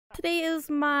today is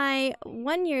my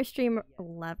 1 year stream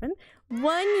 1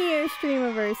 year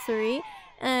streamavesry,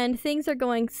 and things are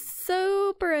going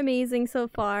super amazing so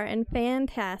far and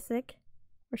fantastic.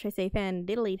 Or should I say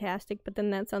fan-diddly-tastic, but then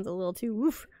that sounds a little too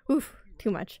woof, too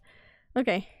much.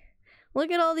 Okay. Look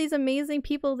at all these amazing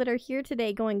people that are here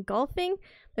today going golfing.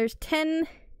 There's 10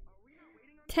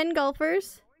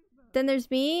 golfers. Then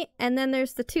there's me, and then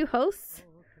there's the 2 hosts.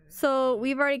 So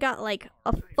we've already got like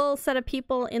a full set of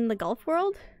people in the golf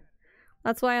world.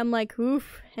 That's why I'm like,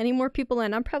 oof, any more people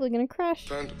in, I'm probably gonna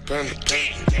crash. I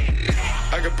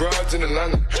got broads in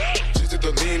Atlanta. She's the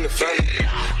lean in the family.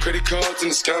 Credit cards in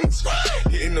the scammers.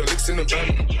 Hitting the licks in the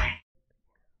van.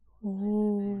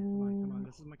 Come on,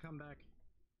 this is my comeback.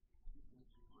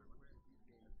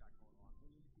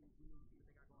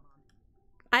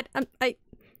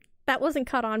 That wasn't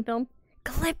caught on film.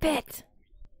 Clip it!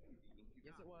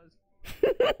 Yes, it was.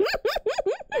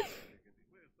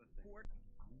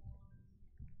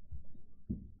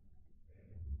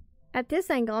 At this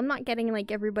angle, I'm not getting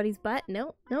like everybody's butt.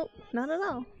 Nope, not at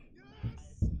all.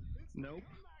 Nope.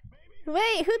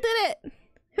 Wait, who did it?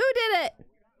 Who did it?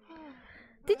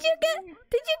 Did you get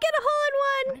a hole in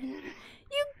one?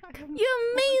 You're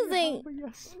amazing.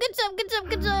 Good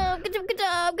job.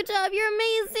 You're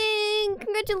amazing.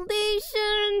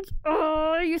 Congratulations.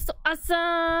 Oh, you're so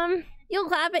awesome. You'll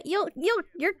have it.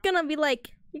 You're gonna be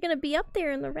like, you're gonna be up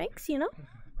there in the ranks, you know?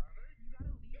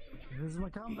 This is my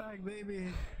comeback, baby.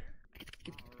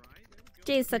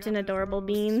 Jay's such an adorable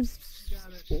bean.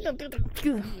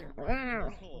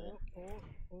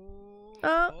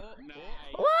 Oh.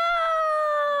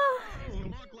 Whoa!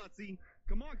 Come on, Klutzy.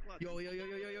 Come on, Klutzy. Yo.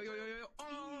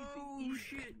 Oh,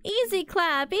 shit. Easy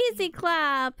clap.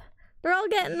 They're all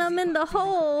getting them in the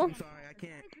hole. I'm sorry, I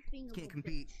can't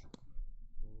compete.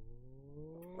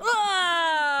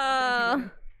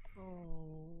 Whoa!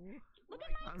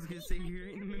 I was gonna say you're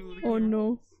in the middle of the Oh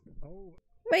no. Oh.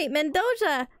 Wait,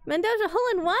 Mendoza hole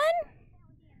in one?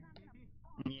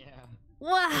 Yeah.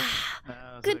 Wow.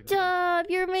 Good job.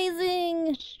 You're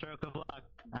amazing. Stroke of luck.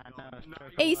 I know.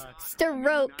 A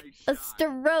stroke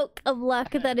of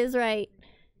luck. That is right.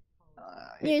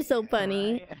 You're so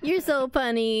funny. You're so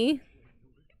funny.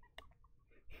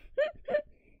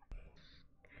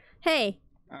 Hey,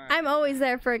 I'm always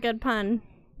there for a good pun.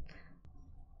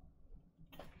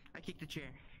 I kicked the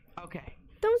chair. Okay.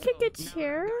 Don't kick a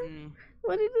chair.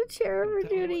 What did the chair ever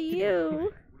do to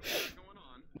you?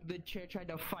 The chair tried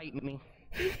to fight me.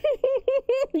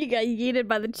 You got yeeted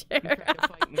by the chair. He tried to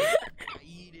fight me. I got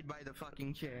yeeted by the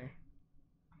fucking chair.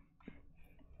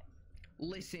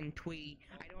 Listen, Twy,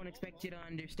 I don't expect you to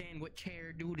understand what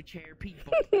chair do to chair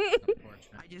people.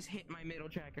 I just hit my middle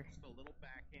tracker. Just a little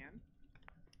backhand.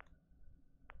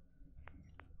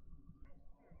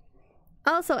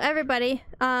 Also, everybody,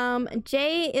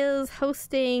 Jay is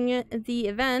hosting the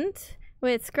event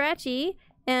with Scratchy,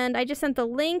 and I just sent the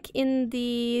link in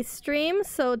the stream,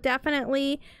 so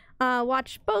definitely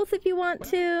watch both if you want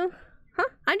to. Huh?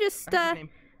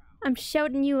 I'm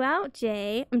shouting you out,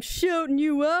 Jay. I'm shouting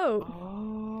you out.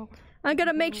 Oh. I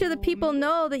gotta make sure the people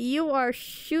know that you are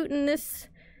shooting this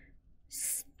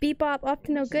beep-bop up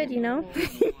to no good, you know?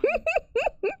 I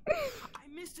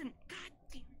missed him. God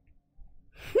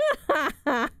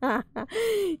damn.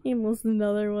 He missed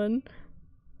another one.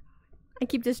 I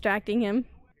keep distracting him.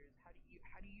 How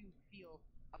do you feel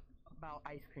about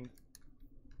ice cream?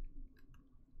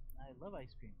 I love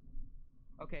ice cream.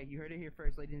 Okay, you heard it here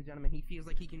first, ladies and gentlemen. He feels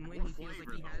like he can win. He feels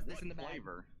like he has this in the bag.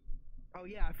 Oh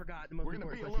yeah, I forgot the most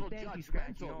important question. Thank you,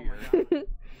 Scratchy. Oh my god.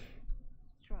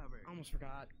 Strawberry. Almost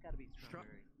forgot. Gotta be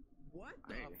strawberry. What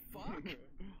the fuck?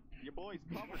 Your boy's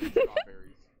covered in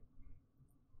strawberries.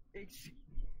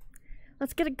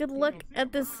 Let's get a good look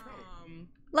at this.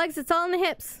 Legs, it's all in the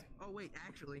hips. Oh wait,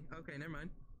 actually, okay, never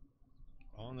mind.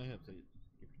 All in the hips. If you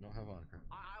don't have on.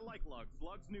 I like Lugs.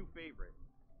 Lugs' new favorite.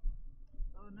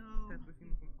 Oh no.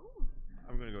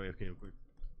 I'm gonna go AFK real quick.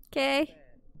 Okay.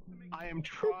 I am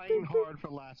trying hard for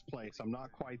last place. I'm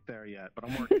not quite there yet, but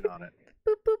I'm working on it.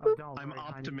 Boop, boop, boop. I'm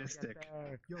optimistic.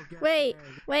 Wait,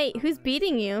 who's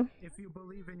beating you? If you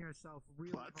believe in yourself,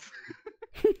 really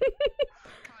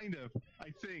Kind of.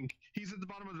 I think he's at the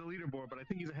bottom of the leaderboard, but I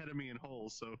think he's ahead of me in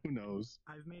holes. So who knows?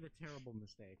 I've made a terrible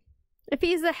mistake. If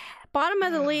he's the bottom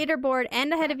of the leaderboard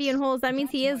and ahead of you in holes, that means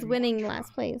he is winning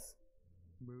last place.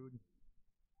 Rude.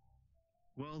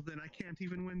 Well, then I can't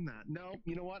even win that. No,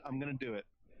 you know what? I'm gonna do it.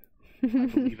 I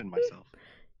believe in myself.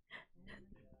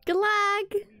 Good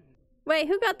luck! Wait,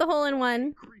 who got the hole in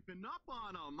one? Creeping up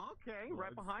on him. Okay,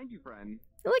 right behind you, friend.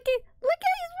 Look at he's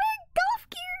wearing golf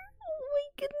gear! Oh my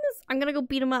goodness. I'm gonna go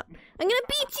beat him up. I'm gonna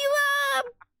beat you up!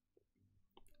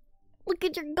 Look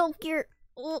at your golf gear.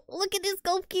 Oh, look at this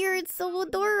golf gear. It's so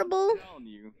adorable. I'm telling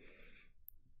you.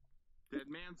 Dead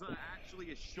man's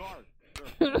actually a shark.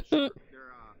 They're a shark.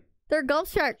 They're a golf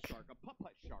shark. A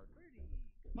putt-putt shark.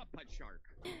 Putt-putt shark.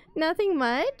 Nothing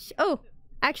much. Oh,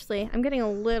 actually, I'm getting a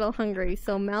little hungry.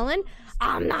 So, melon.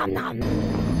 Nom nom.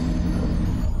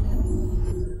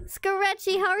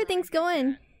 Scratchy, how are things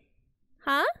going?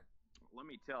 Huh? Let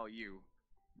me tell you.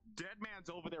 Dead man's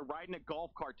over there riding a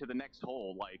golf cart to the next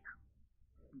hole, like.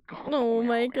 Oh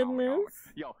my goodness.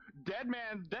 Yo, dead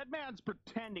man's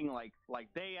pretending like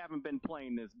they haven't been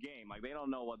playing this game, like they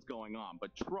don't know what's going on.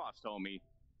 But trust, homie,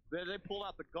 they pulled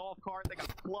out the golf cart, they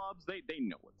got clubs, they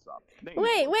know what's up.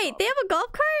 Wait, they have a golf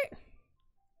cart?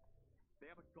 They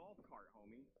have a golf cart,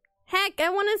 homie. Heck, I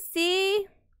want to see.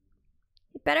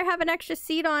 You better have an extra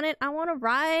seat on it. I want to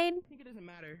ride. I think it doesn't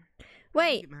matter.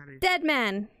 Wait, it matters. dead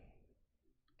man.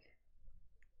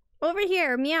 Over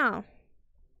here, meow.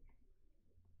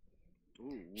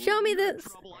 Ooh, Show me this.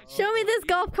 Show me this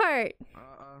golf cart.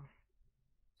 Uh-oh.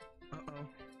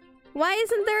 Why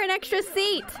isn't there an extra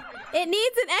seat? It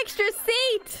needs an extra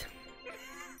seat.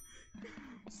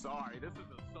 Sorry, this is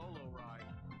a solo ride.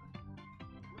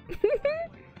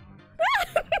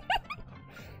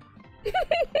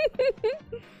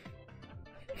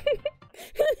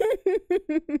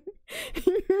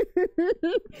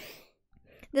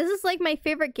 This is like my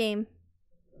favorite game.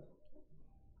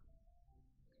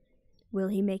 Will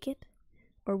he make it?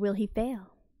 Or will he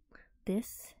fail?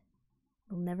 This,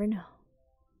 we'll never know.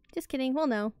 Just kidding, we'll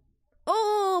know.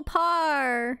 Oh,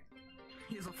 par!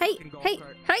 Hey, hey,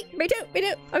 hey, me too,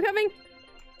 I'm coming!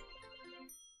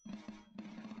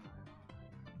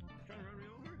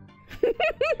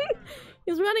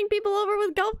 He's running people over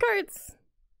with golf carts!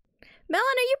 Melon,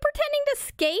 are you pretending to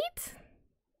skate?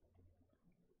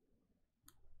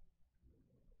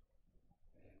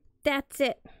 That's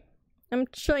it. I'm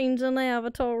changing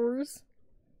avatars.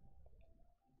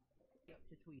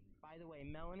 By the way,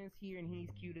 Melon is here and he's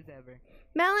cute as ever.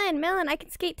 Melon, I can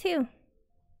skate too.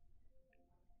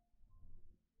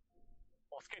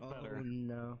 I'll skate Oh better.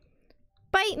 no.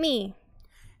 Bite me.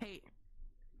 Hey,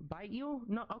 bite you?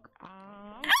 No, okay.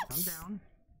 Calm down.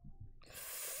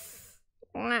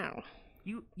 Wow.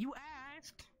 You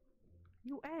asked.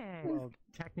 You asked. Well,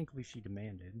 technically she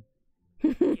demanded.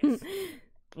 Yes.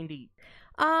 Indeed.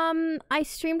 I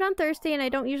streamed on Thursday and I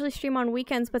don't usually stream on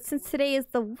weekends, but since today is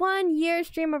the 1 year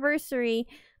Streamavesry,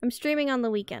 I'm streaming on the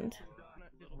weekend.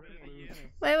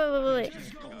 Wait.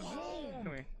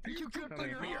 Come here.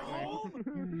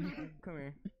 Come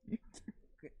here.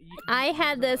 I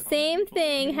had the same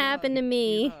thing happen to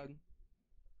me.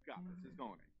 Got this. It's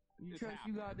going. You It's trust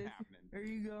you got this? happening. There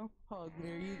you go. Hug.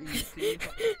 There you see.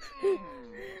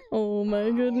 Oh my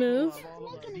goodness.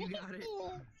 You got it.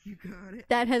 You got it.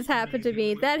 That has happened to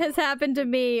me. That has happened to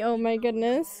me. Oh my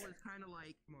goodness. It's kind of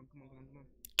like, come on.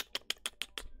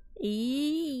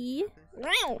 Eee.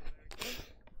 Wow.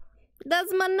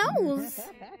 That's my nose.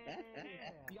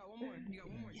 You got one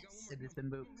more. Citizen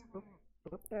boots.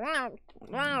 Wow.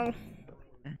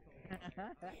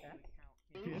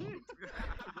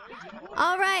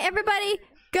 All right, everybody,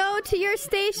 go to your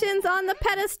stations on the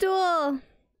pedestal.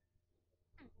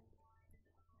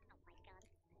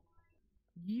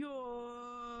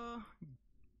 Yo,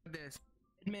 this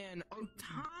man,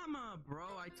 Otama, bro.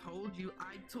 I told you.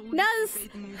 No, you. this-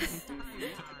 Faith in you this entire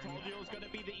I time. told you it was gonna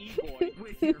be the E-boy.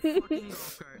 With your fucking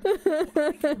golf cart. I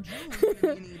told you it was gonna be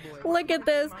an E-boy. Look at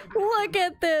this. Look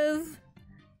at this.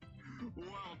 Well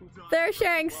done. They're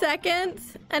sharing second,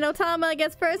 and Otama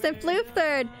gets first, and Floof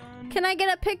third. Can I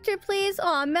get a picture, please?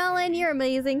 Aw, Melon, you're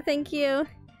amazing. Thank you.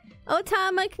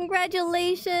 Otama,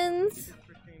 congratulations.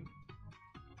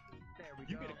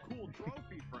 You get a cool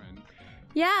trophy, friend.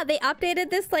 Yeah, they updated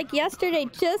this like yesterday,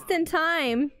 just in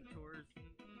time.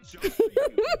 Just for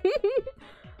you.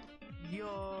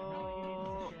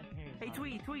 Yo. Hey,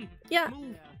 Twy. Yeah.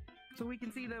 Move. So we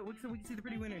can see the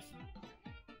pretty winners.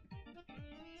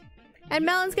 And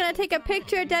Melon's gonna take a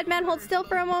picture. Dead man, hold still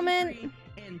for a moment.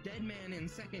 And Dead Man in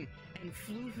second. And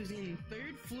Floof is in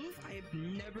third. Floof, I have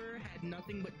never had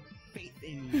nothing but faith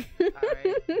in you.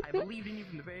 Alright? I believed in you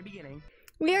from the very beginning.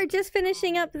 We are just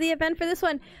finishing up the event for this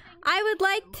one. I would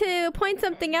like to point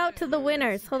something out to the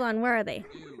winners. Hold on, where are they?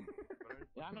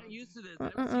 I'm not used to this.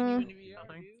 What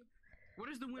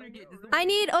does the winner get? I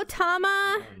need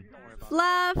Otama,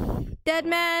 Fluff,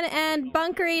 Deadman, and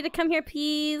Bunkery to come here,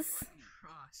 please.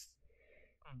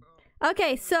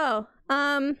 Okay, so,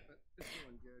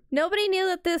 nobody knew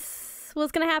that this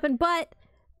was gonna happen, but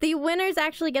the winners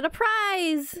actually get a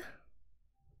prize.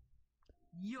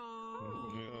 Yo.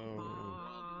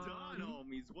 Well done,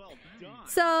 homies. Well done.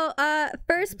 So,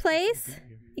 first place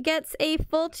gets a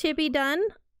full chibi done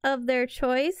of their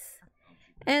choice.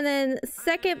 And then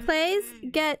second place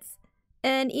gets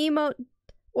an emote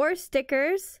or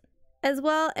stickers, as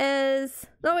well as...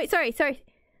 Oh, wait, sorry.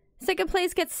 Second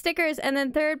place gets stickers, and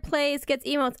then third place gets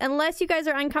emotes. Unless you guys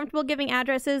are uncomfortable giving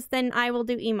addresses, then I will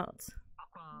do emotes.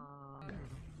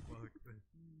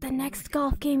 The next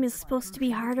golf game is supposed to be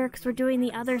harder because we're doing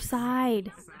the other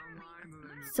side.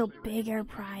 So bigger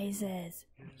prizes.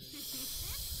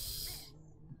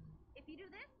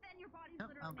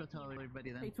 I'll go tell everybody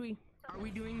then. Hey, Twy, are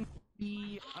we doing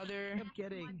the other... I'm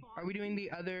kidding. Are we doing the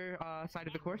other side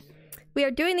of the course? We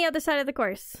are doing the other side of the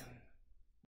course.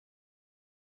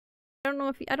 I don't know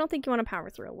if I don't think you want to power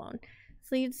through alone,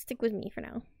 so you just stick with me for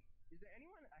now. Is there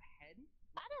anyone ahead?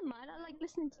 I don't mind. I like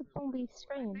listening to Pombi I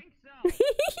scream. think so.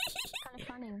 Kind of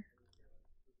funny.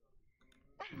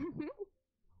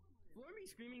 Florby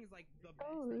screaming is like the best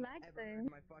Oh, thing like ever that. in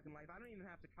my fucking life. I don't even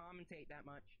have to commentate that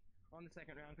much on the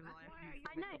second round because I have to use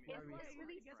I know. It's Florby.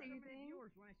 really soothing.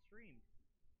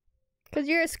 Cause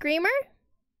you're a screamer?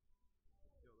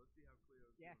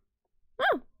 Yeah.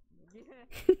 Oh.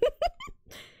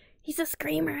 He's a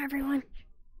screamer, everyone.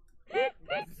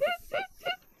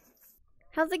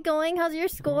 How's it going? How's your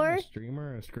score? A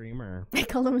streamer, a screamer. I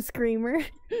call him a screamer.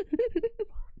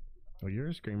 Oh, you're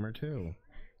a screamer too.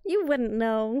 You wouldn't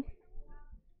know.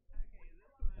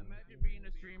 Imagine being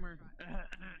a streamer.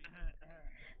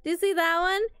 Do you see that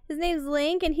one? His name's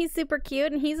Link, and he's super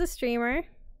cute, and he's a streamer.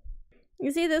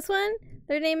 You see this one?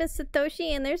 Their name is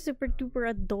Satoshi, and they're super duper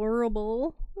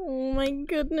adorable. Oh my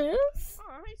goodness. Oh,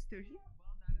 hi, Satoshi.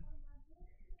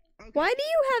 Okay, Why do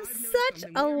you have I've noticed such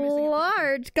something. a We are missing a person.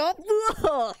 large golf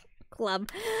club?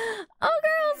 Oh,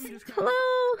 girls! Hello!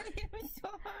 I'm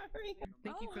sorry.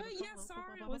 Thank you for the- yeah,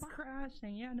 sorry. It was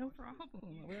crashing. Yeah, no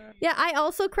problem. Yeah, I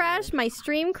also crashed. My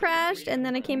stream crashed, and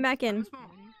then I came back in.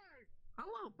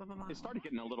 Hello. It started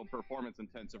getting a little performance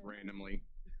intensive randomly.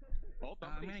 Oh, I'm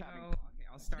somebody's gonna having... go. Okay,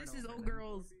 I'll start. This is old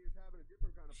girls.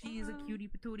 She's a cutie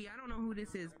patootie. I don't know who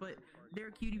this is, but they're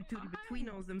a cutie patootie, but Twy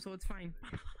knows them, so it's fine.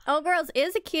 Oh, girls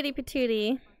is a cutie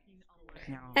patootie!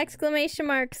 No. Exclamation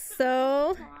mark.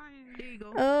 So, There you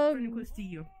go. Oh. Friend request to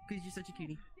you, because you're such a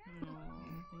cutie. Oh,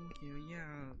 thank you. Yeah,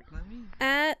 let me.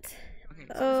 at Okay,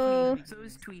 Oh. so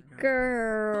is Twy.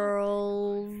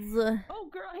 girls. Oh,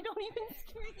 girl, I don't even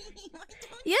scream.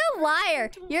 You're a liar.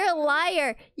 You're a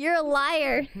liar. You're a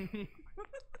liar.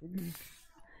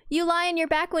 You lie on your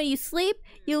back when you sleep.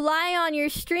 You lie on your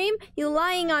stream. You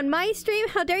lying on my stream.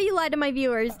 How dare you lie to my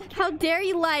viewers? How dare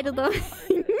you lie to them?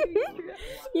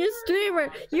 You're a streamer.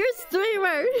 You're a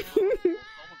streamer.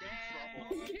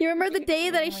 You remember the day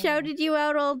that I shouted you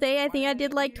out all day? I think I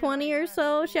did like 20 or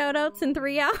so shout outs in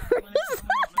 3 hours.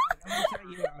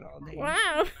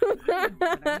 Wow.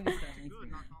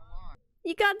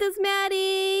 You got this,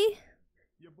 Maddie.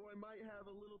 Your boy might have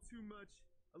a little too much,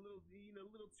 a little too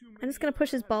I'm just gonna push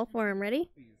his ball for him. Ready?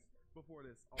 before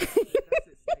this. Oh, that's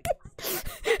it,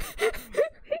 stay.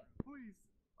 Please.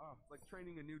 Oh, it's like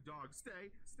training a new dog.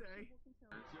 Stay.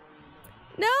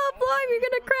 No, Blob, you're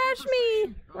gonna crash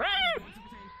me.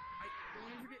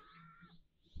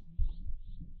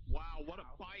 Wow, what a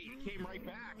fight! It came right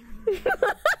back. His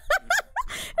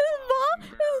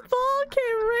ball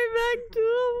came right back to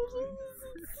him.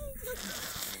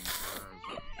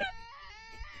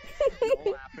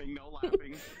 No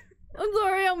laughing. I'm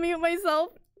sorry, I'll mute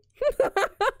myself.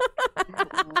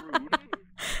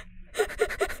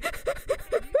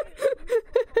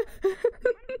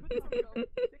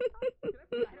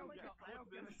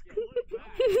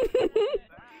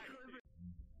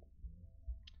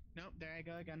 Nope, there I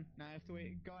go again. Now I have to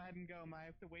wait. Go ahead and go. I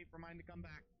have to wait for mine to come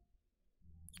back.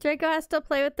 Draco has to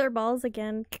play with their balls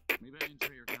again. Maybe I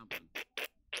enjoy your company.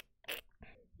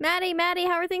 Maddie,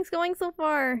 how are things going so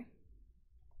far?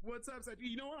 What's up, Seth?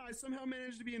 You know what? I somehow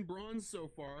managed to be in bronze so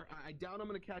far. I doubt I'm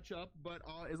gonna catch up, but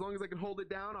as long as I can hold it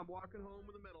down, I'm walking home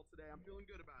with a medal today. I'm feeling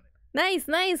good about it.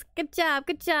 Nice. Good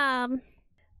job.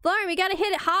 Lauren, we gotta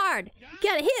hit it hard. You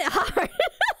gotta hit it hard.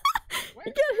 Where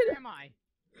am I?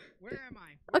 Where am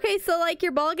I? Okay, so like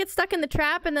your ball gets stuck in the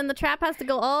trap, and then the trap has to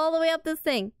go all the way up this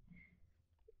thing.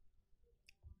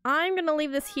 I'm gonna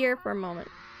leave this here for a moment.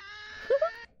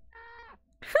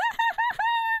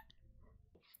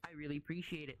 I really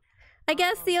appreciate it. I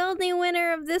guess the only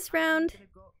winner of this round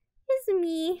is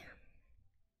me.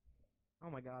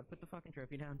 Oh my god, put the fucking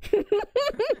trophy down.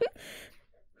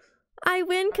 I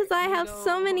win because I have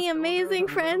so many amazing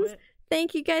friends.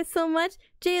 Thank you guys so much.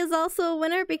 Jay is also a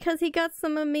winner because he got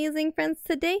some amazing friends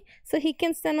today, so he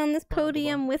can stand on this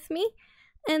podium with me.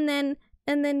 And then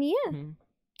yeah.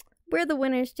 We're the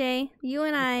winners, Jay. You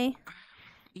and I.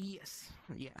 Yes.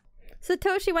 Yeah.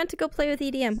 Satoshi went to go play with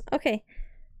EDM. Okay.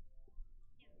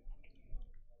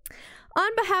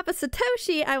 On behalf of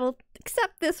Satoshi, I will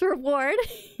accept this reward.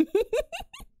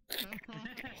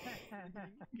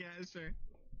 Yeah, sure.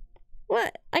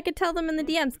 What? I could tell them in the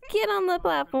DMs. Get on the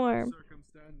platform.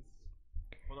 Circumstance.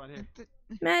 Hold on here.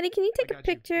 Maddie, can you take I a got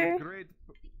you. picture? With great-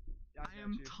 I I got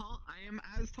am you. tall. I am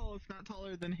as tall, if not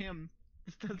taller, than him.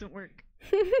 This doesn't work.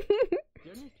 You're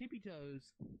on your tippy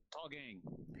toes. Tall gang.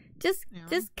 just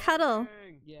Yeah. cuddle.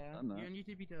 Dang. Yeah. I'm not. You're on your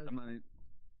tippy toes. I'm not.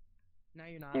 No,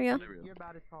 you're not. There you go. There we go. You're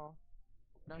about as tall.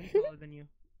 No, he's taller than you.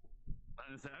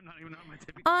 I'm not even on my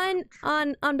tippy.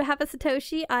 On behalf of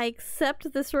Satoshi, I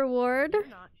accept this reward. You're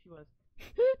not. She was.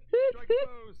 Strike a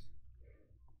pose.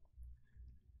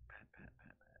 Pat, pat,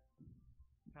 pat, pat.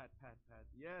 Pat, pat, pat.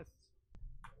 Yes.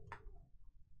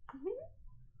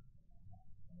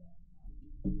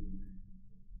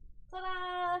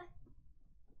 Ta-da!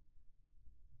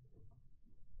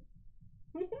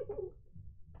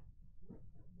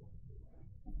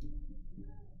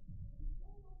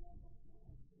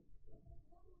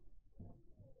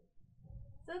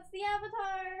 So it's the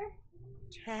avatar.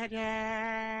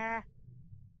 Ta-da!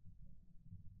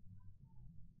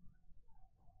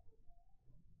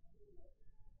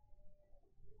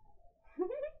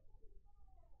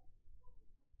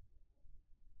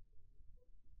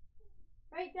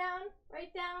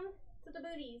 Right down to the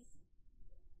booties.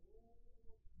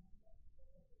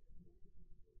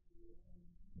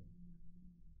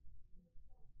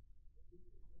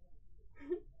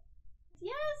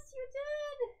 Yes, you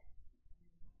did!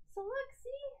 So look,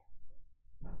 see?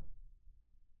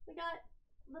 We got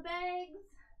the bags,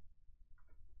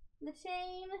 the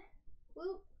chain,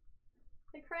 whoop,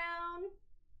 the crown.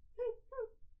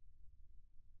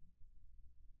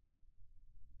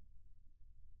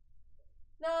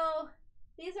 No,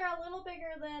 these are a little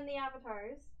bigger than the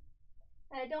avatars.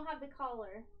 And I don't have the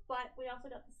collar, but we also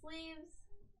got the sleeves.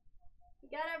 We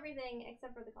got everything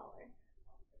except for the collar.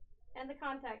 And the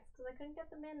contacts, because I couldn't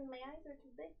get them in. My eyes are too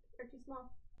big, or too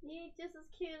small. You're just as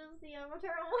cute as the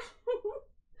avatar one.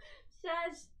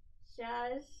 Shush.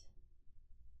 Shush.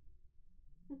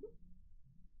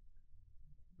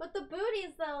 But the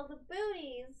booties, though, the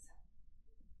booties.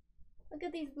 Look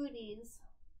at these booties.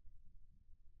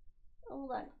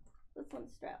 Hold on. This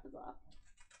one's strap is off.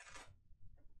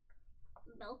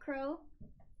 Velcro.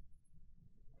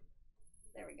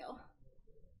 There we go.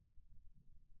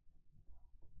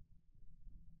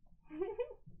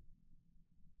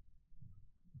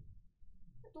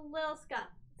 It's a little scuff.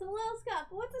 It's a little scuff.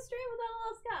 But what's a stream without a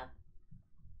little scuff?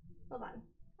 Hold on.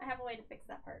 I have a way to fix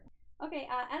that part. Okay,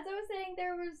 as I was saying,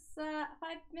 there was 5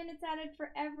 minutes added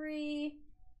for every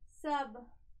sub.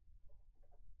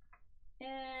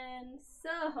 And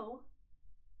so,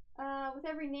 with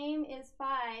every name is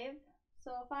 5.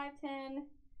 So 5, 10,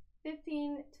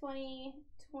 15, 20,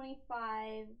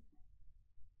 25,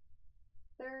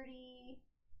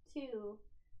 32.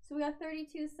 So we got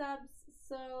 32 subs,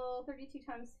 so 32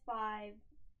 times 5. I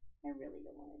really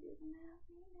don't want to do the math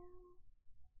right now.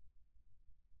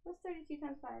 What's 32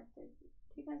 times 5?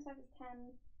 32 times 5 is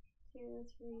 10, 2,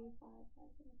 3, 5,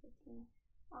 5, 7, 15.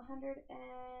 150,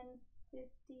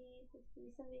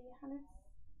 60, 70,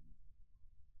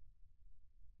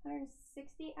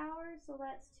 160 hours, so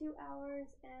that's 2 hours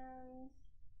and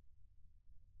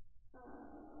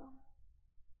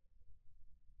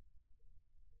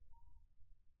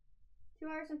 2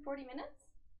 hours and 40 minutes,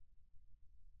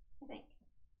 I think.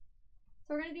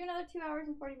 So we're gonna do another 2 hours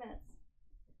and 40 minutes,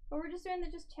 but we're just doing the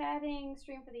just chatting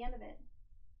stream for the end of it.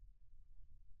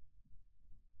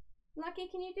 Lucky,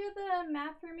 can you do the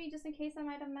math for me just in case I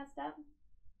might have messed up?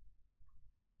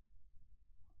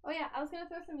 Oh yeah, I was gonna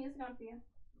throw some music on for you.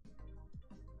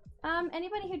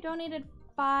 Anybody who donated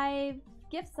 5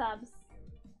 gift subs,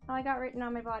 I got written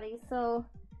on my body. So,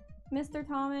 Mr.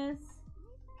 Thomas,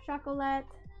 Chocolate,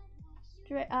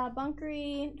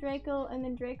 Bunkery, Draco, and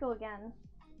then Draco again.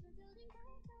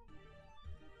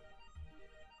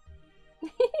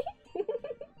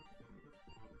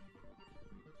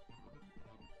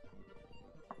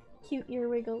 Cute ear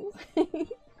wiggles.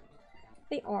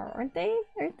 They are, aren't they?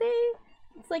 Aren't they?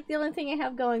 It's like the only thing I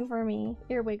have going for me.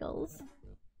 Ear wiggles.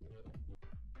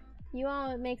 You all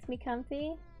what makes me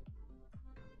comfy?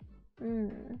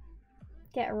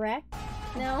 Get wrecked?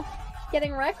 No.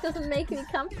 Getting wrecked doesn't make me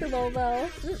comfortable though.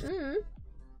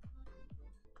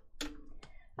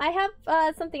 I have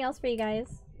something else for you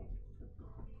guys.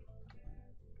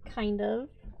 Kind of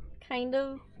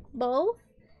both,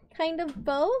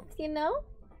 you know?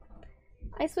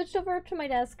 I switched over to my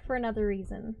desk for another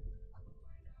reason.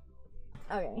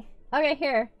 Okay,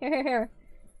 here.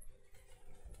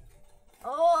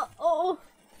 Oh!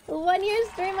 1 year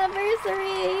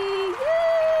Streamavesry! Yay!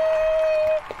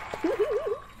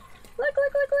 Look!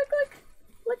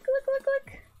 Look!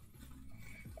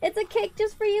 It's a cake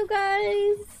just for you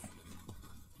guys!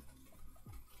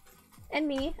 And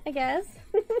me, I guess.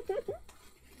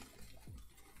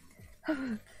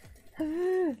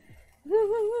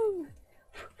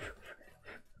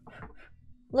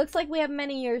 Looks like we have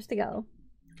many years to go.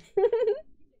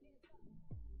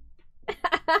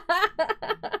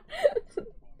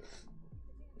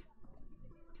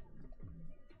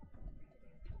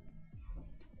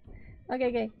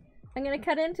 Okay. I'm gonna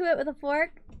cut into it with a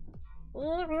fork.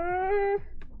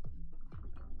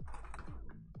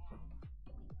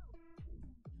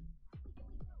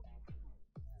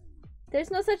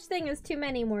 There's no such thing as too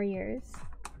many more years.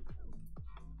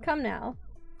 Come now.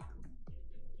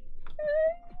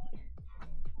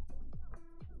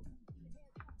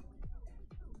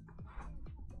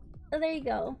 Oh, there you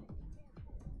go.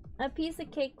 A piece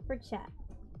of cake for chat.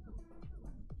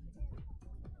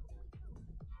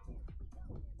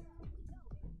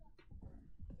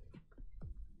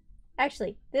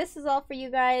 Actually, this is all for you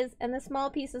guys, and the small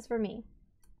piece is for me.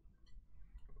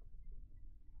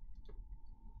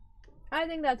 I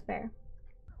think that's fair.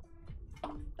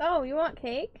 Oh, you want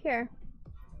cake? Here.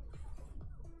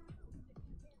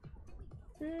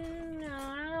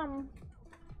 No.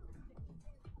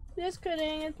 Just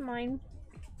kidding, it's mine.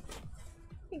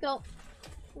 Here you go.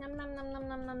 Nom nom nom nom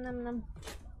nom nom nom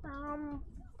nom.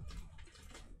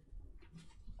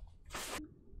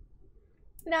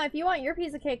 Now, if you want your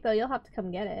piece of cake, though, you'll have to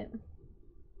come get it.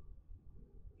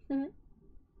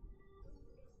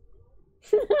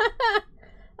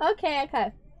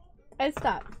 Okay. I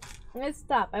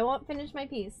stop. I won't finish my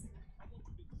piece.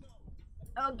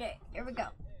 Okay, here we go.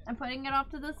 I'm putting it off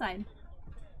to the side.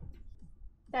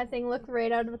 That thing looked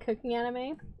right out of a cooking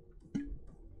anime.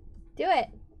 Do it.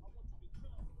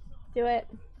 Do it.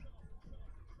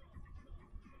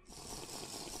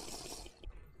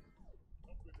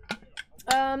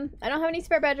 I don't have any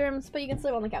spare bedrooms, but you can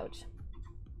sleep on the couch.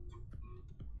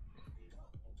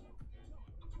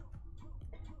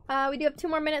 We do have 2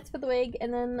 more minutes for the wig,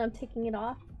 and then I'm taking it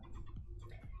off.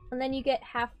 And then you get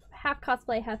half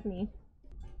cosplay, half me.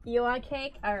 You want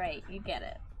cake? Alright, you get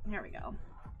it. Here we go.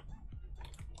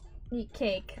 Eat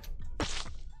cake.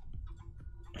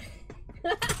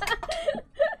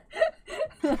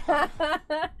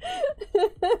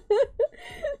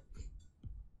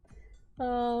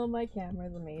 Oh, my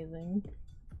camera's amazing.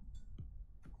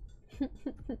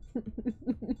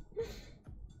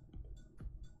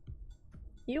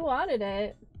 You wanted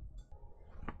it.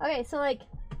 Okay, so like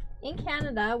in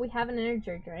Canada, we have an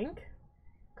energy drink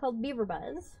called Beaver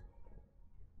Buzz.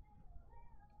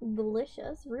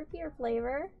 Delicious root beer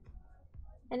flavor.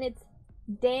 And it's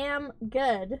damn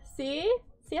good. See?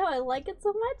 See how I like it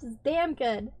so much? It's damn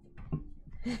good.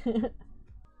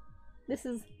 This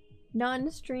is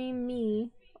non-stream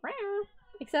me.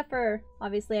 Except for,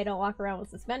 obviously, I don't walk around with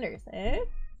suspenders, eh?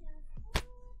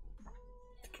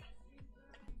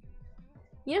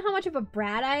 You know how much of a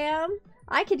brat I am?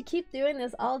 I could keep doing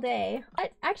this all day.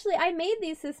 Actually, I made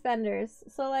these suspenders.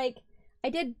 So, like, I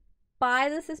did buy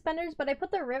the suspenders, but I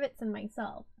put the rivets in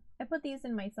myself. I put these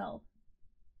in myself.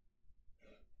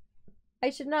 I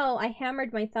should know, I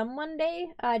hammered my thumb one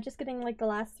day, just getting, like, the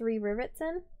last 3 rivets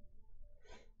in.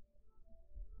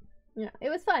 Yeah, it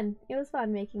was fun. It was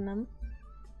fun making them.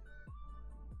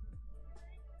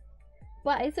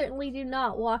 But I certainly do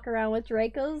not walk around with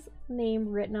Draco's name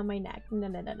written on my neck.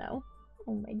 No.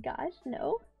 Oh my gosh,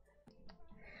 no.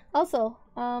 Also,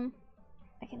 I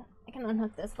can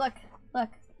unhook this. Look.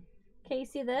 Can you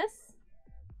see this?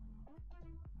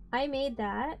 I made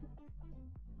that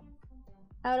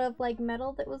out of like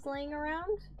metal that was laying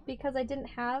around because I didn't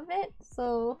have it.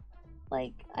 So,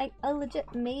 like, I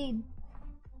legit made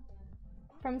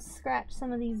from scratch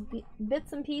some of these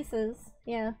bits and pieces.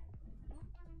 Yeah.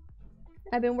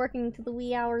 I've been working to the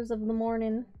wee hours of the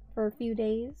morning for a few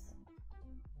days.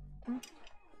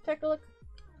 Take a look.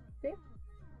 See?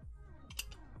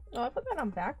 Oh, I put that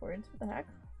on backwards. What the heck?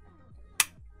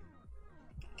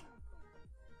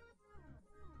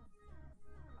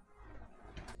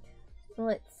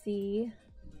 Let's see.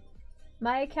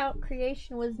 My account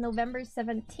creation was November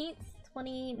 17th,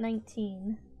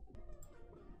 2019.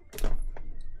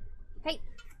 Hey!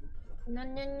 No.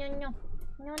 No.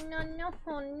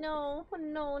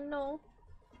 Oh no.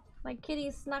 My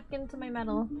kitty snuck into my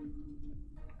metal.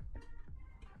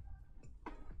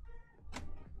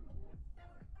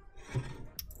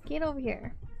 Get over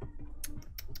here.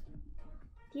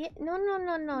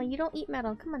 No. You don't eat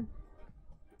metal. Come on.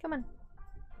 Come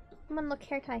on, look,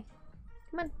 hair tie.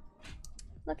 Come on.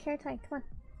 Look, hair tie. Come on.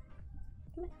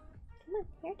 Come on. Come on.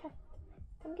 Hair tie.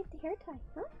 Come get the hair tie.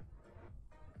 Huh?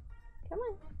 Come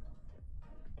on.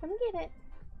 Come get it.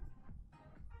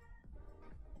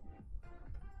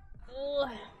 Ugh.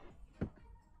 Hair.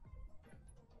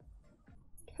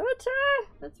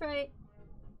 That's right.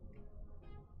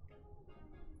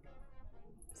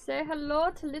 Say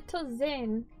hello to little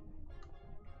Zen.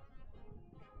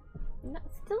 No,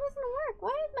 still doesn't work.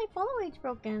 Why is my follow age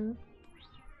broken?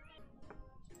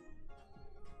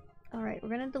 Alright, we're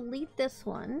gonna delete this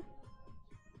one.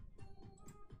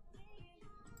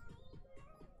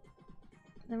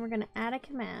 Then we're gonna add a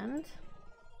command.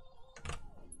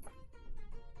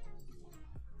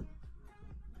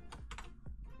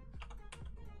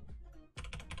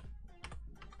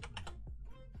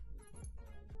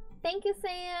 Thank you,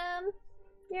 Sam!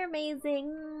 You're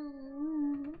amazing!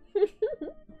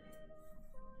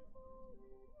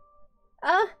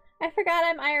 Oh, I forgot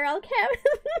I'm IRL cam.